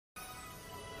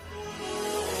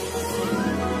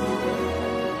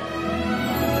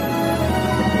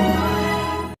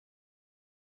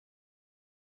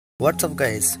What's up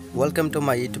guys, welcome to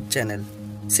my YouTube channel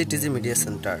CTG Media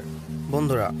Center।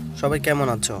 বন্ধুরা সবাই কেমন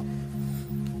আছো?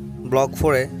 ব্লগ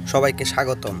 4-এ সবাইকে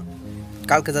স্বাগতম।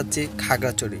 কালকে যাচ্ছি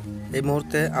খাগড়াছড়ি। এই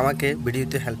মুহূর্তে আমাকে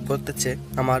ভিডিওতে হেল্প করতেছে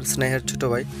আমার স্নেহের ছোট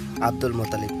ভাই আব্দুল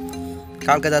মোতালিব।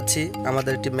 কালকে যাচ্ছি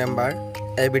আমাদের টিম মেম্বার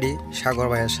এবিডি সাগর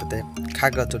ভাইয়ের সাথে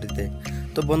খাগড়াছড়িতে।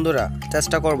 তো বন্ধুরা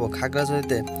চেষ্টা করব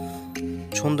খাগড়াছড়িতে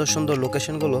সুন্দর সুন্দর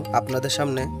লোকেশনগুলো আপনাদের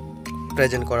সামনে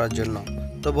প্রেজেন্ট করার জন্য।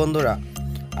 তো বন্ধুরা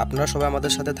আপনারা সবাই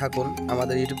আমাদের সাথে থাকুন,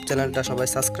 আমাদের ইউটিউব চ্যানেলটা সবাই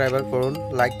সাবস্ক্রাইবার করুন,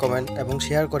 লাইক কমেন্ট এবং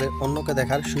শেয়ার করে অন্যকে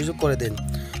দেখার সুযোগ করে দিন।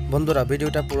 বন্ধুরা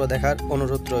ভিডিওটা পুরো দেখার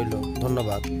অনুরোধ রইল।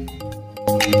 ধন্যবাদ।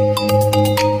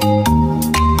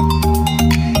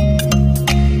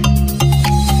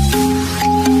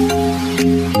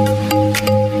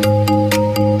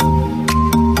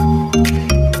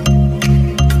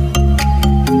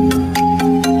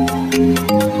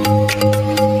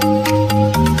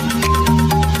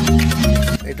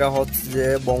 এটা হচ্ছে যে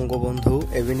বঙ্গবন্ধু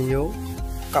এভিনিউ,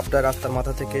 কাপড়া রাস্তার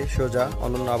মাথা থেকে সোজা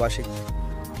অনন্য আবাসিক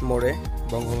মোড়ে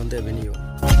বঙ্গবন্ধু এভিনিউ।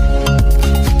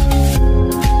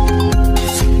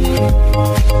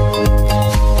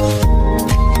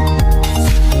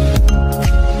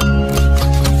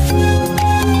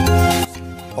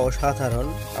 অসাধারণ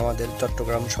আমাদের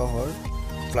চট্টগ্রাম শহর,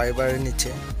 ফ্লাইওভারের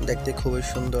নিচে দেখতে খুবই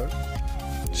সুন্দর,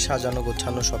 সাজানো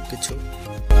গোছানো সবকিছু।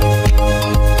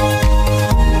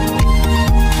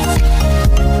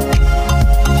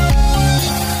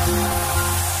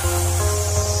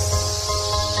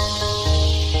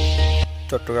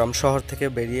 চট্টগ্রাম শহর থেকে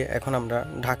বেরিয়ে এখন আমরা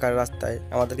ঢাকার রাস্তায়,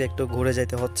 আমাদেরকে একটু ঘুরে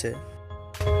যেতে হচ্ছে।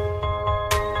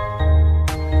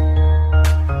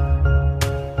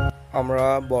 আমরা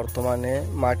বর্তমানে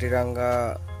মাটিরাঙ্গা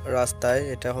রাস্তায়,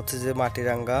 এটা হচ্ছে যে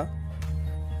মাটিরাঙ্গা,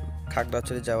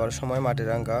 খাগড়াছড়ি যাওয়ার সময়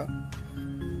মাটিরাঙ্গা।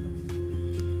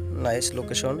 নাইস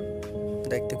লোকেশন,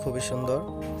 দেখতে খুবই সুন্দর,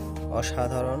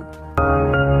 অসাধারণ।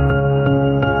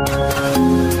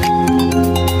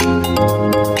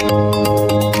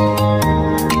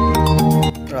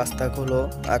 রাস্তাগুলো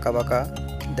আঁকাবাঁকা,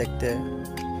 দেখতে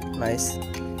নাইস,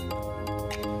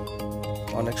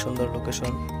 অনেক সুন্দর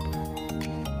লোকেশন।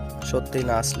 সত্যি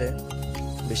না আসলে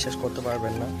বিশ্বাস করতে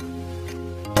পারবেন না।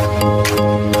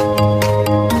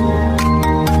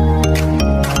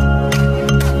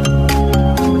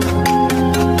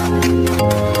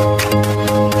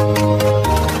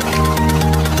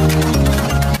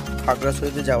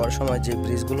 খাগড়াছড়িতে যাওয়ার সময় যে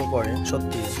ব্রিজগুলো পড়ে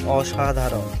সত্যি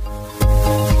অসাধারণ।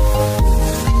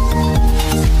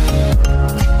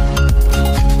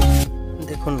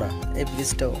 দেখুন না, এই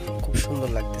ব্রিজটাও খুব সুন্দর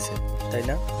লাগতেছে, তাই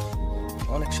না?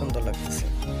 অনেক সুন্দর লাগতেছে।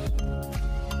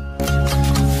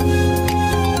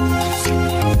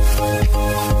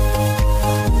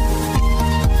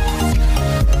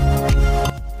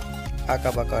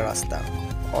 আঁকা বাঁকা রাস্তা,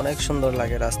 অনেক সুন্দর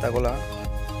লাগে রাস্তাগুলা।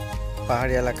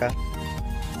 পাহাড়ি এলাকা,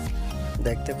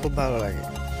 দেখতে খুব ভালো লাগে।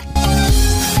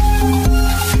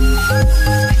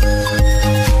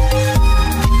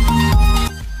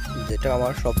 যেটা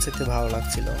আমার সবচেয়ে ভালো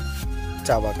লাগছিল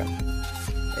চা বাগান।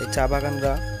 এই চা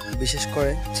বাগানরা বিশেষ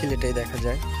করে সিলেটেই দেখা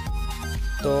যায়।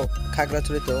 তো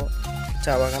খাগড়াছড়িতেও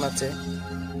চা বাগান আছে,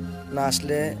 না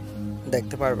আসলে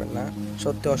দেখতে পারবেন না।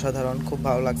 সত্যি অসাধারণ, খুব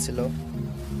ভালো লাগছিল।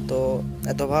 তো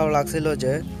এত ভালো লাগছিল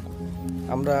যে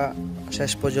আমরা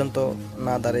শেষ পর্যন্ত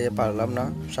না দাঁড়িয়ে পারলাম না।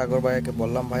 সাগর ভাইয়াকে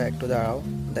বললাম, ভাই একটু দাঁড়াও,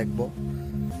 দেখবো।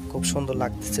 খুব সুন্দর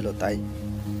লাগতেছিল তাই।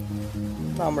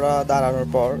 তো আমরা দাঁড়ানোর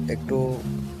পর একটু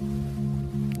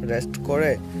রেস্ট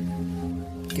করে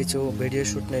কিছু ভিডিও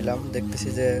শ্যুট নিলাম। দেখতেছি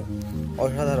যে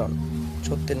অসাধারণ,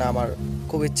 সত্যি না আমার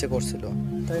খুব ইচ্ছে করছিল,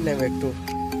 তাই নেমে একটু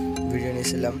ভিডিও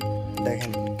নিয়েছিলাম।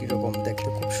 দেখেন কীরকম দেখতে,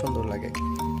 খুব সুন্দর লাগে।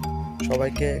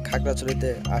 সবাইকে খাগড়াছড়িতে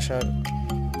আসার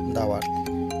দাওয়াত।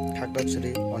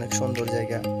 খাগড়াছড়ি অনেক সুন্দর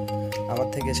জায়গা, আমার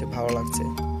থেকে এসে ভালো লাগছে,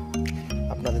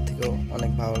 আপনাদের থেকেও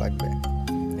অনেক ভালো লাগবে।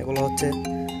 এগুলো হচ্ছে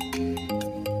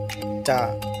চা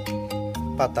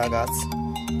পাতা গাছ।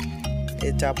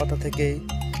 এই চা পাতা থেকেই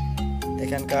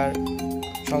এখানকার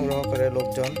সংগ্রহ করে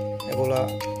লোকজন, এগুলা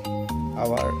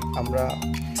আবার আমরা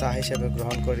চা হিসেবে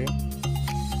গ্রহণ করি।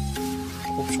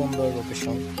 খুব সুন্দর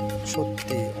লোকেশন,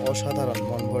 সত্যি অসাধারণ,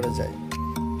 মন ভরে যায়।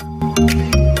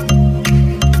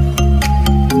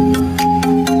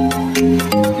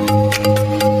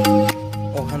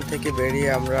 ওখান থেকে বেরিয়ে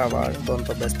আমরা আবার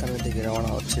গন্তব্যস্থানের দিকে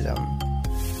রওনা হচ্ছিলাম।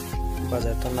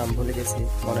 বাজারটার নাম ভুলে গেছি,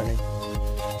 মনে নেই।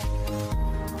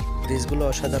 ব্রিজগুলো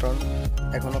অসাধারণ।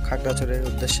 এখনো খাগড়াছড়ির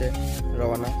উদ্দেশ্যে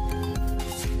রওনা।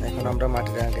 এখন আমরা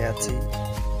মাটিরাঙ্গায় আছি।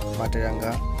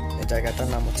 মাটিরাঙ্গা, এই জায়গাটার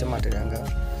নাম হচ্ছে মাটিরাঙ্গা।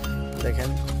 দেখেন,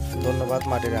 ধন্যবাদ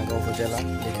মাটিরাঙ্গা উপজেলা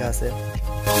লেখা আছে।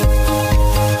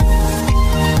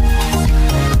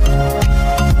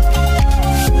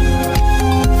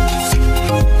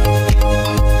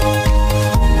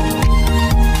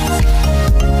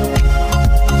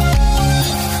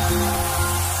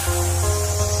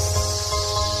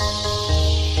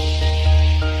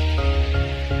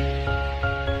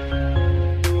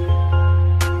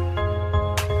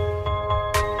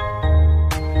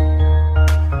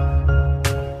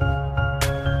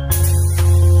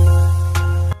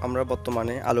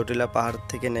 বর্তমানে আলুটিলা পাহাড়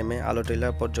থেকে নেমে আলুটিলা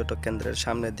পর্যটক কেন্দ্রের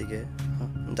সামনের দিকে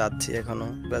যাচ্ছি। এখনো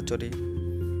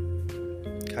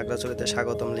খাগড়াছড়িতে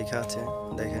স্বাগতম লেখা আছে,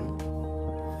 দেখেন।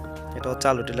 এটা হচ্ছে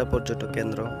আলুটিলা পর্যটক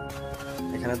কেন্দ্র।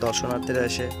 এখানে দর্শনার্থীরা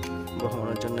এসে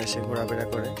ভ্রমণের জন্য এসে ঘোরাফেরা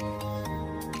করে।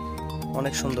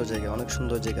 অনেক সুন্দর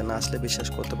জায়গা, না আসলে বিশ্বাস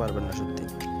করতে পারবেন না সত্যি।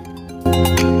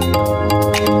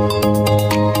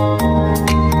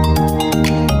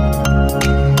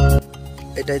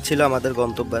 এটাই ছিল আমাদের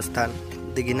গন্তব্যস্থান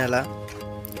দীঘিনালা।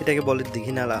 এটাকে বলে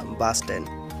দীঘিনালা বাস স্ট্যান্ড।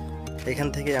 এখান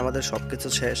থেকে আমাদের সবকিছু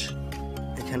শেষ,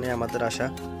 এখানে আমাদের আসা।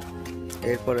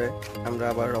 এরপরে আমরা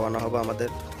আবার রওনা হব আমাদের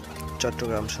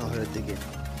চট্টগ্রাম শহরের দিকে।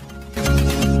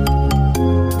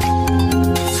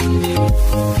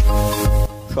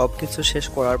 সবকিছু শেষ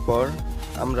করার পর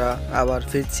আমরা আবার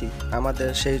ফিরছি আমাদের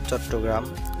সেই চট্টগ্রাম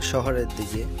শহরের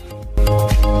দিকে।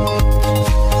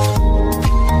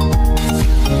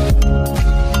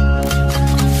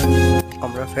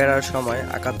 আমরা ফেরার সময়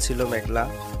আকাশ ছিল মেঘলা,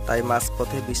 তাই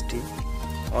মাঝপথে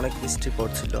অনেক বৃষ্টি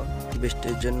পড়ছিল।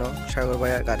 বৃষ্টির জন্য সাগর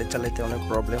ভাইয়া গাড়ি চালাইতে অনেক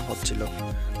প্রবলেম হচ্ছিল।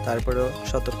 তারপরেও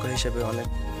সতর্ক হিসেবে অনেক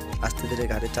আস্তে ধীরে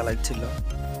গাড়ি চালাচ্ছিল।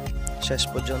 শেষ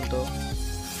পর্যন্ত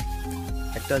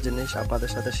একটা জিনিস আপনাদের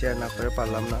সাথে শেয়ার না করে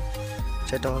পারলাম না,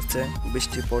 সেটা হচ্ছে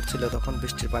বৃষ্টি পড়ছিল, তখন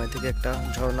বৃষ্টির পানি থেকে একটা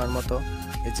ঝর্ণার মতো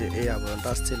এই আবরণটা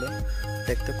আসছিল।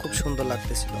 দেখতে খুব সুন্দর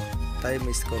লাগতেছিল, তাই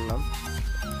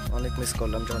অনেক মিস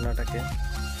করলাম ঝর্ণাটাকে।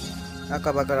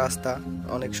 আঁকা বাঁকা রাস্তা,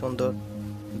 অনেক সুন্দর।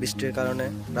 বৃষ্টির কারণে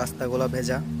রাস্তাগুলো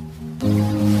ভেজা।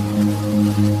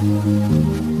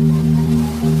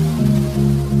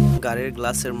 গাড়ির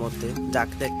গ্লাসের মধ্যে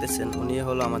যাকে দেখতেছেন উনি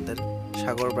হলো আমাদের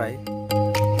সাগর ভাই।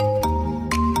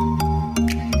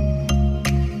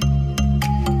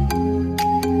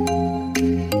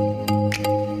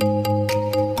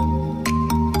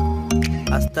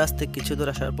 আস্তে আস্তে কিছু দূর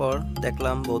আসার পর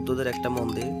দেখলাম বৌদ্ধদের একটা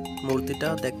মূর্তিটা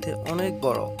দেখতে অনেক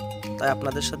বড়, তাই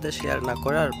আপনাদের সাথে শেয়ার না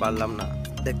করে আর পারলাম না।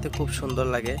 দেখতে খুব সুন্দর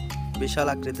লাগে, বিশাল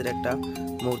আকৃতির একটা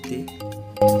মূর্তি।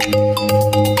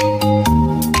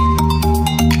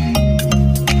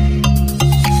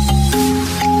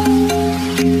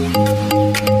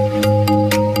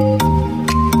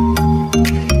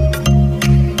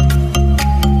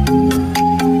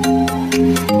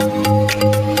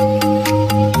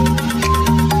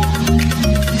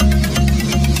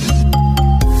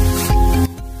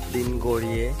 দিন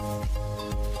গড়িয়ে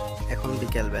এখন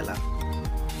বিকেল বেলা,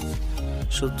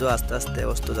 সূর্য আস্তে আস্তে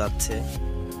অস্ত যাচ্ছে।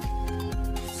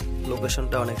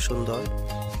 লোকেশনটা অনেক সুন্দর,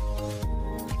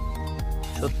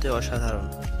 সত্যি অসাধারণ।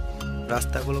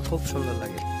 রাস্তাগুলো খুব সুন্দর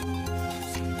লাগে।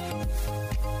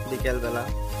 বিকেল বেলা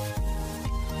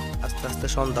আস্তে আস্তে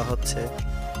সন্ধ্যা হচ্ছে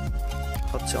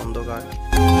অন্ধকার।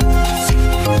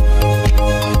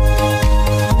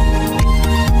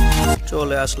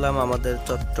 চলে আসলাম আমাদের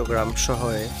চট্টগ্রাম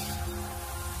শহরে।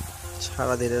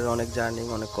 সারাদিনের অনেক জার্নি,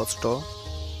 অনেক কষ্ট।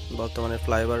 বর্তমানে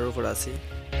ফ্লাইওভারের উপর আছি।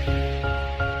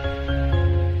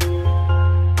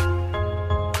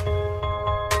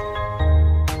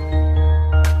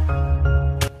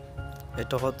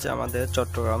 এটা হচ্ছে আমাদের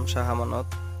চট্টগ্রাম শাহ আমানত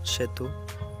সেতু।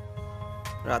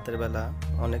 রাতের বেলা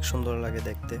অনেক সুন্দর লাগে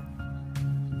দেখতে।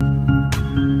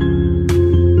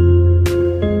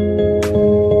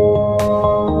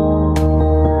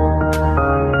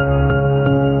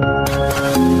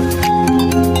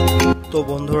 তো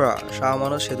বন্ধুরা, শাহ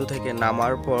আমানত সেতু থেকে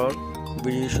নামার পর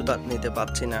ভিডিও শুট নিতে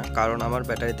পারছি না, কারণ আমার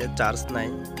ব্যাটারিতে চার্জ নাই।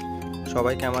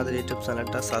 সবাইকে আমাদের ইউটিউব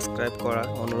চ্যানেলটা সাবস্ক্রাইব করার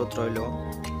অনুরোধ রইল।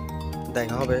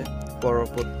 দেখা হবে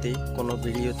পরবর্তী কোনো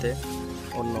ভিডিওতে,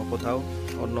 অন্য কোথাও,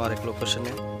 অন্য আরেক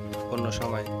লোকেশনে, অন্য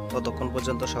সময়। ততক্ষণ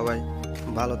পর্যন্ত সবাই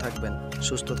ভালো থাকবেন,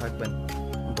 সুস্থ থাকবেন।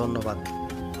 ধন্যবাদ।